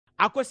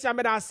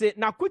Akosiameda say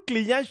now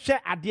quickly yan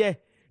share idea.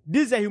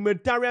 This is a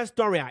humanitarian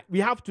story. We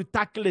have to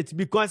tackle it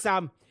because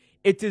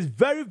it is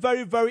very,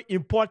 very, very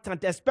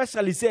important,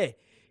 especially say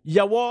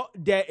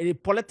the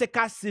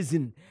political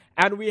season,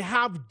 and we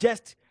have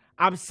just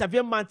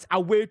 7 months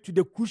away to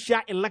the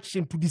crucial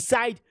election to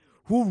decide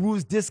who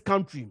rules this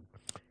country.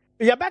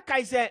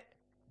 Yabaka said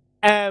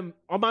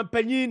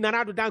Omanpenyi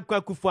Nana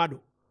Dankwa Akufo-Addo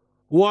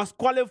was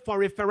calling for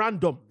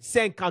referendum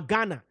saying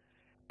Ghana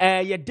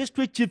your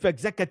district chief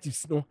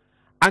executives no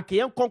and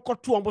Kayan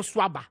Konko to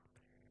Omoswaba.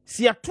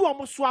 See a two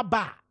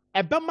Omoswaba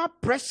ebema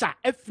pressure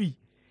every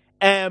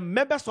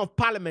members of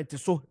parliament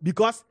so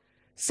because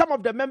some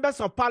of the members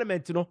of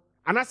parliament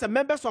and as a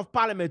members of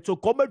parliament so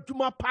come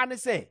Juma Pane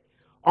say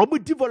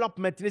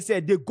development they say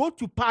they go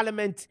to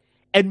parliament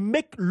and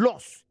make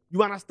laws.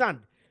 You understand?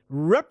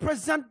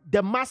 Represent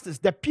the masses,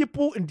 the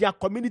people in their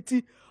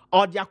community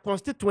or their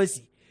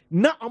constituency.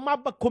 Now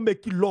Omaba come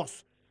make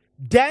laws.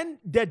 Then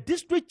the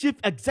district chief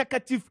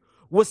executive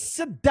will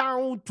sit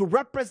down to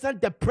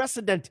represent the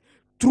president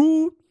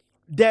through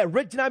the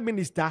regional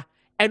minister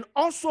and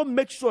also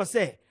make sure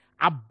say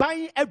a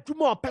buying every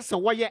more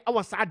person why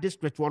our side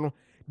district one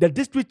the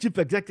district chief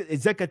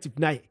executive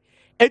now.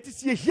 It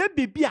is here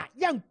be a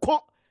young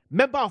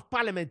member of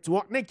parliament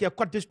to make a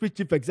district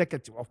chief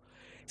executive of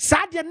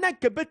Sadia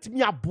Nakebet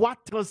me a boat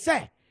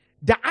say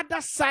the other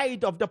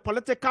side of the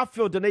political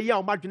field in a year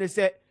imagine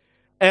say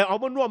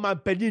Omono man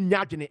penny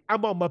nyagene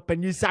ama ma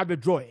penny sabe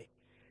joy.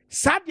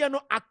 Sadia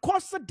no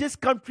across this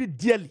country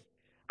dearly.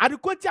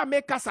 Adequate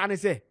make us and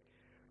say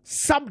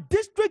some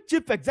district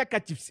chief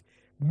executives,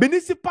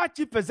 municipal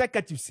chief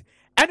executives,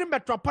 and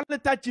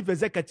metropolitan chief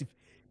executives,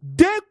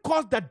 they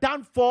cause the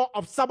downfall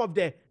of some of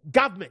the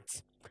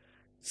governments.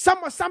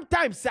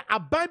 Sometimes say a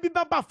baby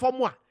baba for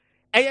moi.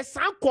 A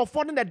san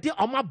for the day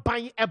on my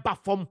buying a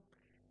bafom.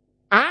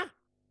 Ah,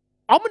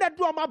 I'm gonna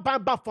do on my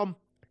buying bafom.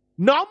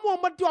 No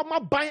more do on my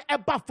buying a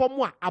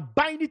bafom. A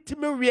buying it to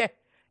me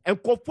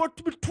and comfort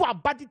to me to a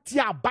body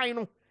tia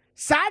bino.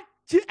 Sad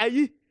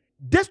chi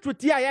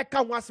district here I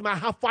can once my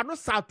half no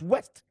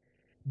southwest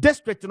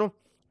district no.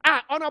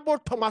 Ah, honorable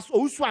Thomas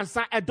Ouswan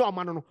sa a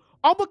domano.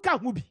 Omuka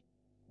hubi.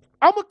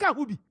 Omuka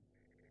hubi.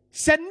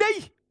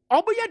 Senei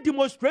omuya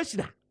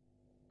demonstration.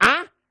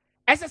 Ah,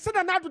 as I said,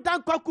 another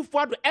down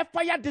Akufo-Addo,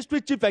 FIR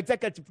district chief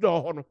executive no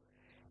hono.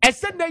 I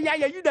said, no, ya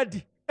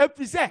unity, if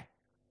you say,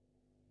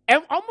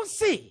 and almost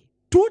say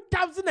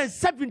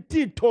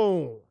 2017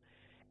 tone.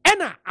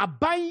 And a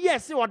buying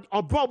yes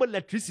on broad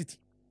electricity,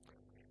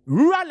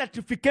 rural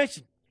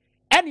electrification,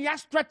 and ya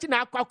stretching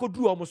our could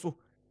do almost so.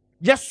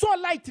 You saw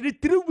light in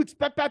 3 weeks,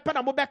 pepper, and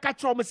a mobile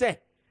catch on say,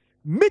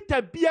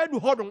 meter beer no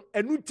hodon,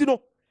 and Nutino,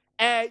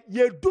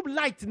 ye do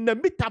light in the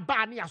meter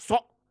bar near so.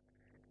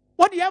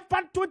 What do you have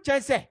fun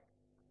to say?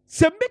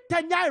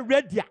 Semitanya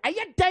ready. I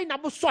ain't dying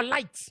I'm so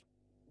light.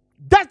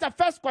 That's the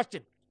first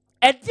question.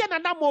 And then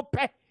an more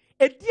pay.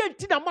 And then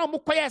Tina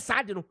Mamukoya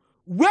Sadino.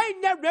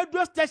 When your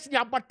radio station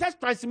about test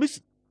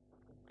transmission.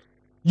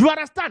 You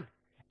understand?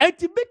 And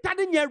to be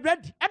turning your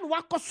ready and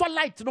walk so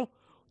light,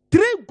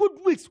 3 good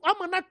weeks.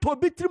 I'm not to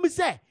be to me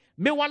say.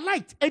 Me one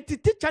light and to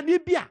teach an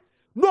Ibia.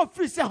 No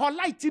free say her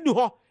light in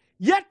her.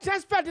 Yet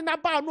transferred in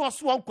about no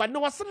swamp and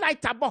no was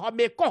light about her.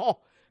 Me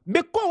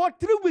call her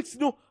 3 weeks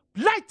no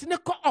light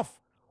neck off.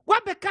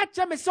 What be catch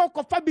me so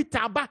coffee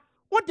taba?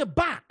 What the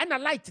bar and a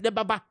light the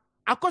baba?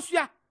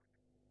 Akosia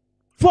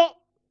for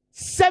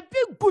 7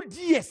 good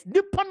years.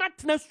 Nippona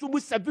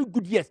tenasumu 7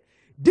 good years.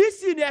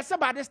 This in the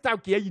somebody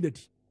start here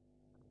unity.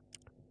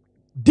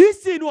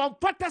 This in one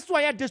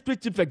Pataswaya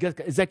district chief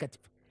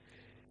executive.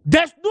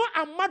 There's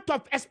no amount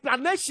of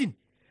explanation.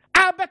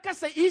 Abeka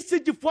say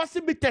ECG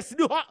forcing me test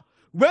no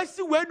where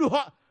see when you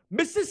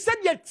Mrs.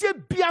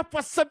 Senya Bia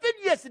for 7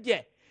 years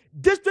there.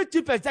 District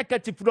chief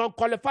executive don't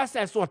qualify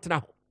as what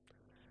now.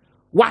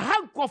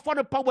 Wahanko for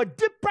the power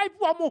deprive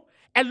woman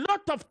a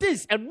lot of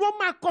things and no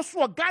man cost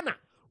for Ghana.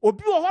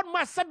 Obi o hon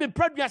ma sabe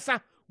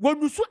producer when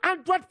you so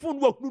Android phone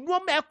work no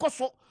ma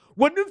ekoso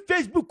when you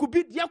Facebook could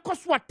be the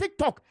cost for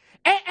TikTok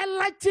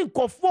lighting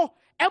kofo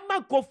e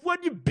man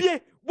kofo ni bie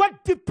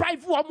what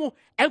deprive woman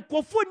and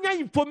kofo nya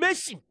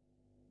information.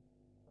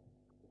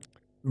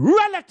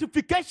 Rural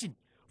electrification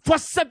for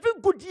 7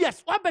 good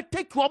years. What be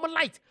take woman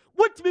light?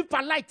 What me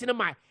for light in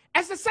my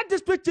as a said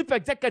district chief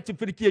executive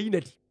for the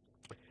unity.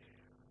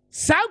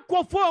 San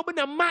kofo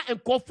na ma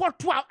and kofo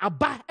to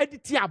aba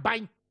editi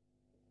aban.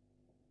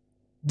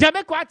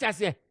 Jamaica what I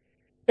say.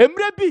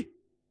 Emrebi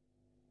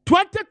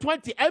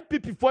 2020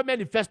 MPP for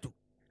manifesto.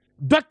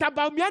 Dr.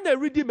 Baumiana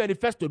reading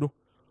manifesto no.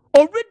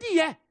 Already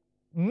yeah,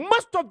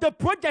 most of the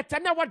projects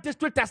and our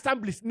district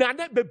assemblies na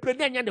be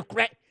brenya ne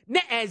kure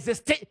na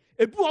exist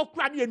ebi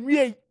okra na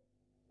enwie.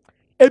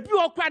 Ebi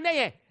okra na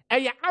ye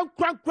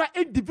ankra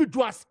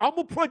individuals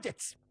omo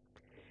projects.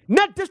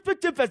 Na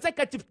district chief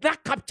executive na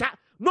capture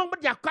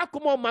nobody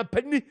akwakomo man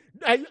pani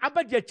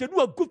abadi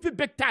achenu a goofy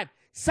big time.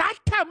 Sa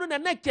time no na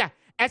nekia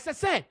as I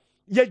say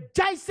ye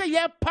jai say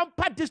ye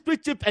pampa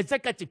district chief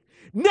executive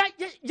na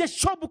ye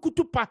shobu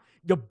kutupa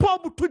ye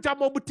bobu tuja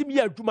mo mutim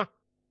ye adwuma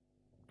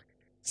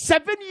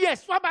 7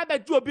 years. What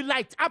about you be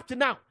light up to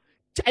now?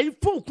 A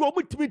phone call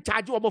with me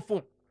charge on my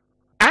phone.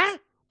 Ah?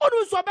 What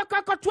do so back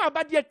to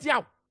about yet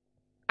yow?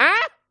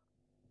 Ah?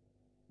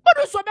 What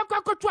do so back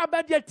to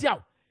about yet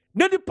yow?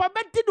 No, the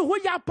permitted who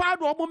you are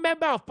part of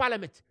member of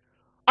parliament.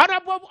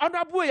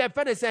 Honorable, your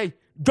friend say,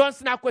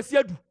 Johnson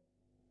Akwasiadu.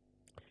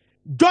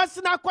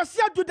 Johnson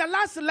Akwasiadu, the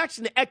last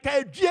election,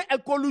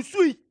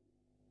 Ekolusui.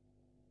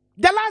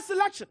 The last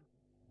election.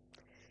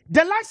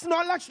 The last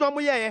election,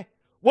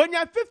 when you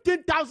have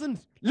 15,000,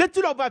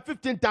 little over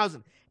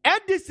 15,000,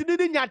 and this in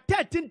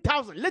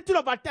 13,000, little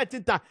over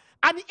 13,000,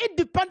 an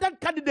independent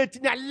candidate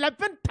in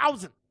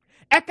 11,000.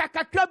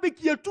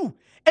 Ekakakrabik year 2.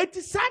 It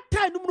is that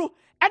time,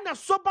 and a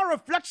sober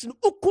reflection.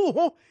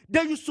 Ukuho,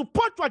 then you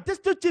support your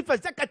district chief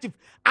executive.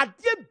 At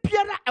the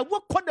Biara, and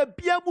what can the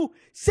Biamu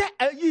say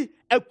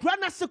a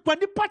grana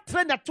sequanipa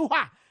trainer to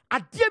her?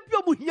 At the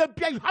Biamu here,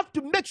 you have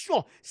to make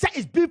sure say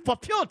it's being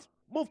fulfilled.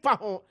 Move for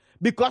home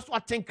because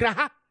what think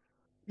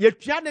you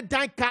trying to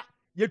danka.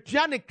 You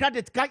trying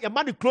credit card, your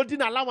money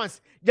clothing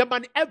allowance, your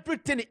money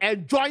everything,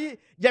 enjoy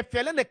your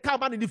feeling the car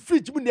man in the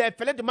fridge, when they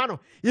feel the man.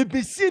 You've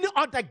been seeing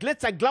all the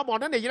glitz and glamour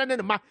on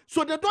the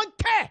so they don't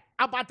care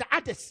about the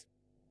artists.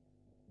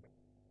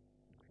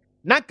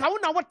 Now,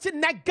 Kauna what's in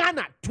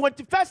Ghana,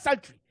 21st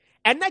century,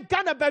 and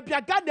Ghana, baby,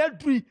 I got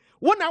that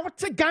 1 hour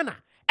to Ghana,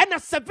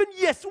 and 7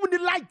 years when the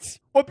lights,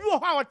 or be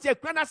how I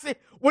take when I say,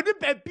 when the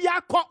baby I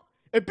caught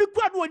a big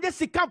one when you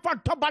see come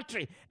from top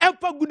battery, and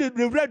for good in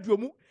the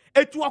radio,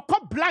 it will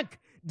come blank.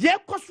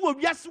 The cost will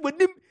be as with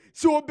him,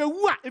 so be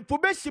what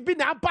information be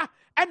now,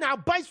 and our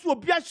bites will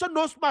be as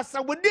no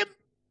master with him.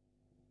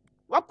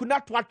 What could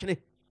not watch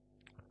it?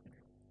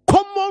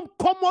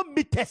 Common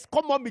meters,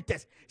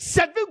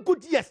 7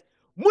 good years.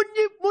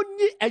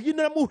 Muni, a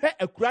yinamu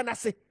a crana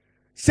say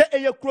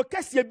a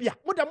crocassia be a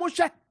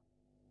mudamosha.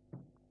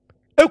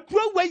 A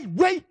crow way,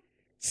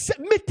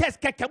 meters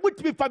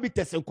cacawood be for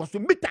meters and cost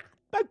meter.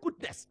 My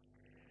goodness.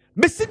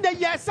 Missing the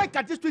year,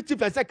 second district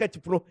chief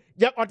executive pro,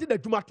 ya ordered the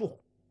Jumato.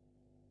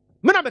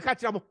 Mena me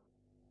catch them.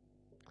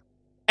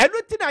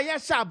 Everything I hear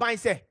shall buy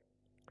say.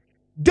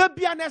 There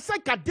be an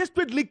second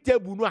district league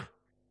table noir.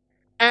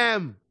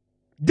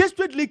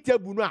 District league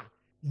table noir.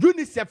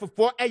 UNICEF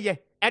for a year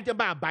at the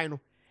bar bino.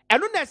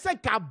 And when I say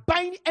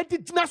buying at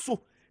the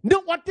naso, no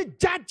want to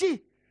judge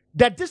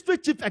the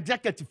district chief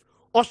executive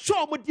or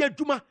show me dear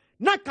Juma,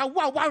 Naka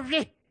wa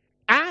re.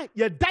 Ah,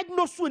 you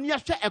diagnose when you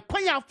share a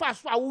quiet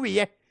fast for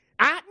we.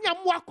 Ah,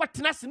 Yamwa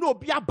Quatinasi no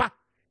biaba.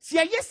 See,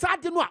 yes, I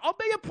didn't know.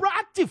 Obey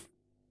proactive.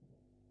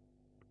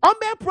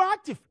 Obey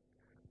proactive.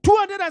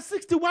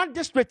 261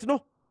 districts,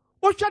 no.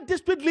 Osha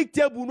district league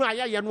table no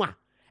aya yanwa.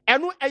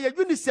 And no a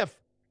UNICEF,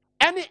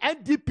 any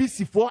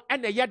NDPC for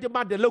and a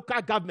yadema the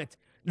local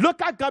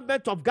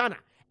government of Ghana.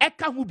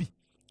 Eka hubi.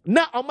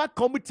 Na oma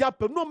committee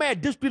up no my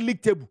district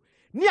league table.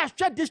 Ni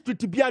a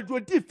district to be a do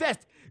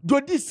first. Do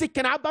this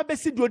second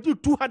ababesi do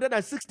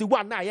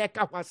 261 na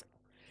eka was.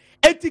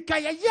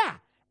 Etikaya ya.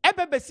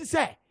 Ebebesi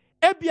say.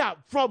 Ebia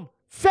from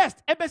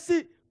first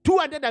ebesi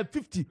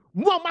 250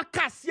 more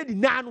kasi di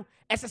nanu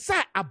as a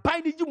say a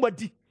binding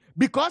you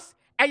because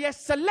I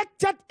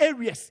selected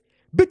areas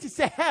but it's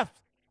a health,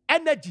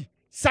 energy,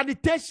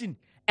 sanitation,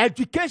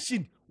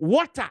 education,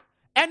 water,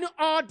 and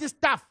all this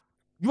stuff.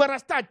 You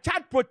understand?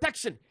 Child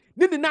protection.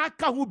 Nini na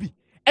kahubi.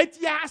 Et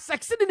ya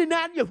succeeding in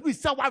any of we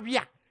saw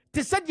warrior.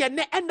 To send your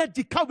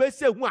energy cover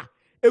say one.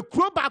 A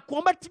crowbar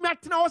combat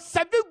now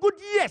 7 good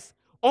years.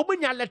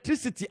 Open your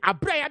electricity, a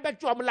bray bet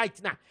you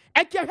light now.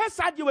 And can have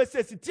sad you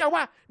say,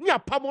 Tiawa, near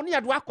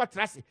Pamonia,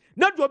 Waquatrasi.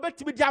 Not your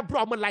bet me their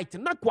brom light,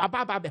 not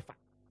Quababa Befa.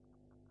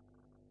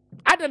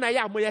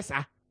 Adanaya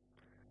Moyesa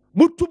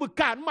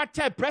Mutubuka, my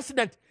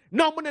president,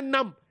 no one and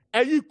num,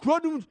 and you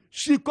cronum,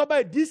 she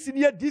cover this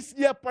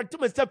year,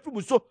 Pontumus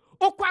so.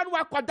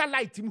 Okwa Quada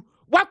light him,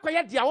 what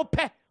quiet the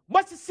ope,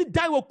 must sit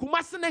down with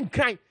Kumasan and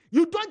crying.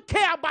 You don't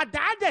care about the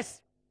others.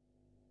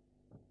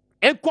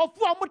 And Kofu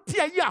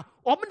Amotia,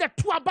 or Mina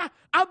Tuaba,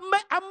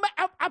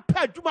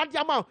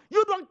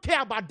 you don't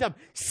care about them.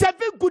 7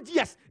 good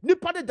years,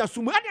 Nippon da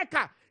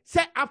Sumanaka,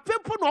 say a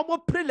people normal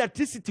pre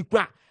electricity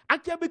gra. I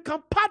can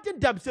become pardon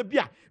them,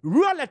 Sabia,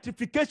 rural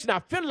electrification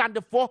of Finland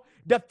for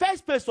the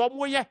first phase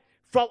somewhere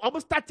from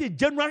almost starting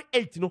January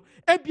 8, no,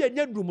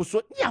 Ebian room,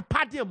 so near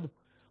pardon.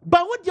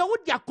 But what you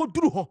could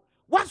do,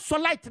 what so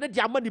light in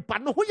the money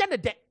pan, no, who yana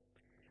dead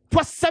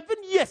for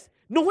 7 years.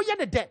 No, we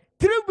are dead.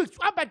 3 weeks.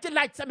 About the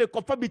lights, I may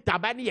confirm it.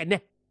 Tabani and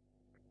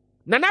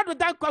Nanado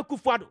Dan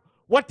Kwakufado.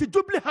 What the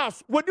Jubilee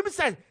House? What do you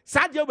say?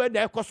 Sadia when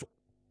they cost.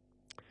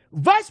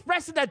 Vice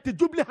President the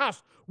Jubilee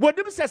House. What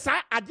do you say?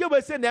 Adia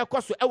will say their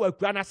cost to our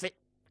Granase.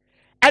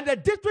 And the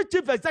district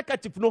chief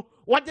executive, no,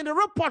 what in the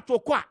report to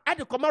qua at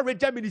the command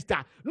region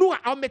minister. No,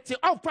 I'll make it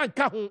all Frank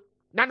Kahun.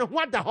 None of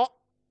what the hot.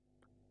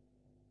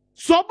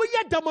 So we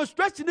are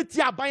demonstration in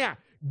Tiabaya.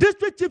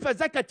 District chief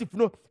executive,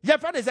 no, your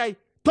friend is a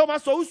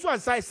Thomas also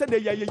and I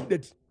said, yeah,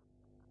 did.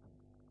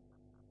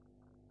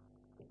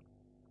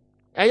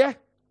 Eh,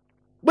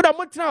 but I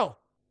want now.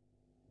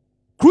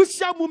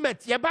 Crucial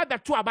moment, ya baba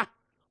tuaba.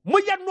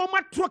 Moya no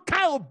matro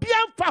kao,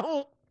 bien fa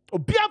hon.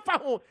 Obia fa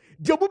ho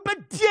de mo be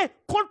die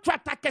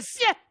contract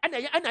akese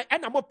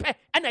ana mo pe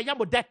ana ya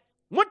mo de.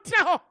 Mo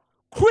tra ho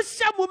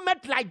crucial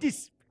moment like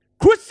this.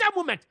 Crucial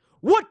moment.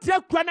 What tra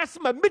kwana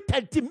sema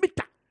meter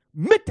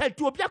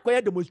to obi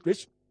akoya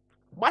demonstration.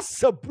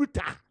 Massa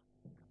brutal.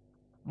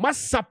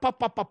 Massa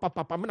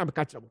papa me na me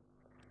catch am.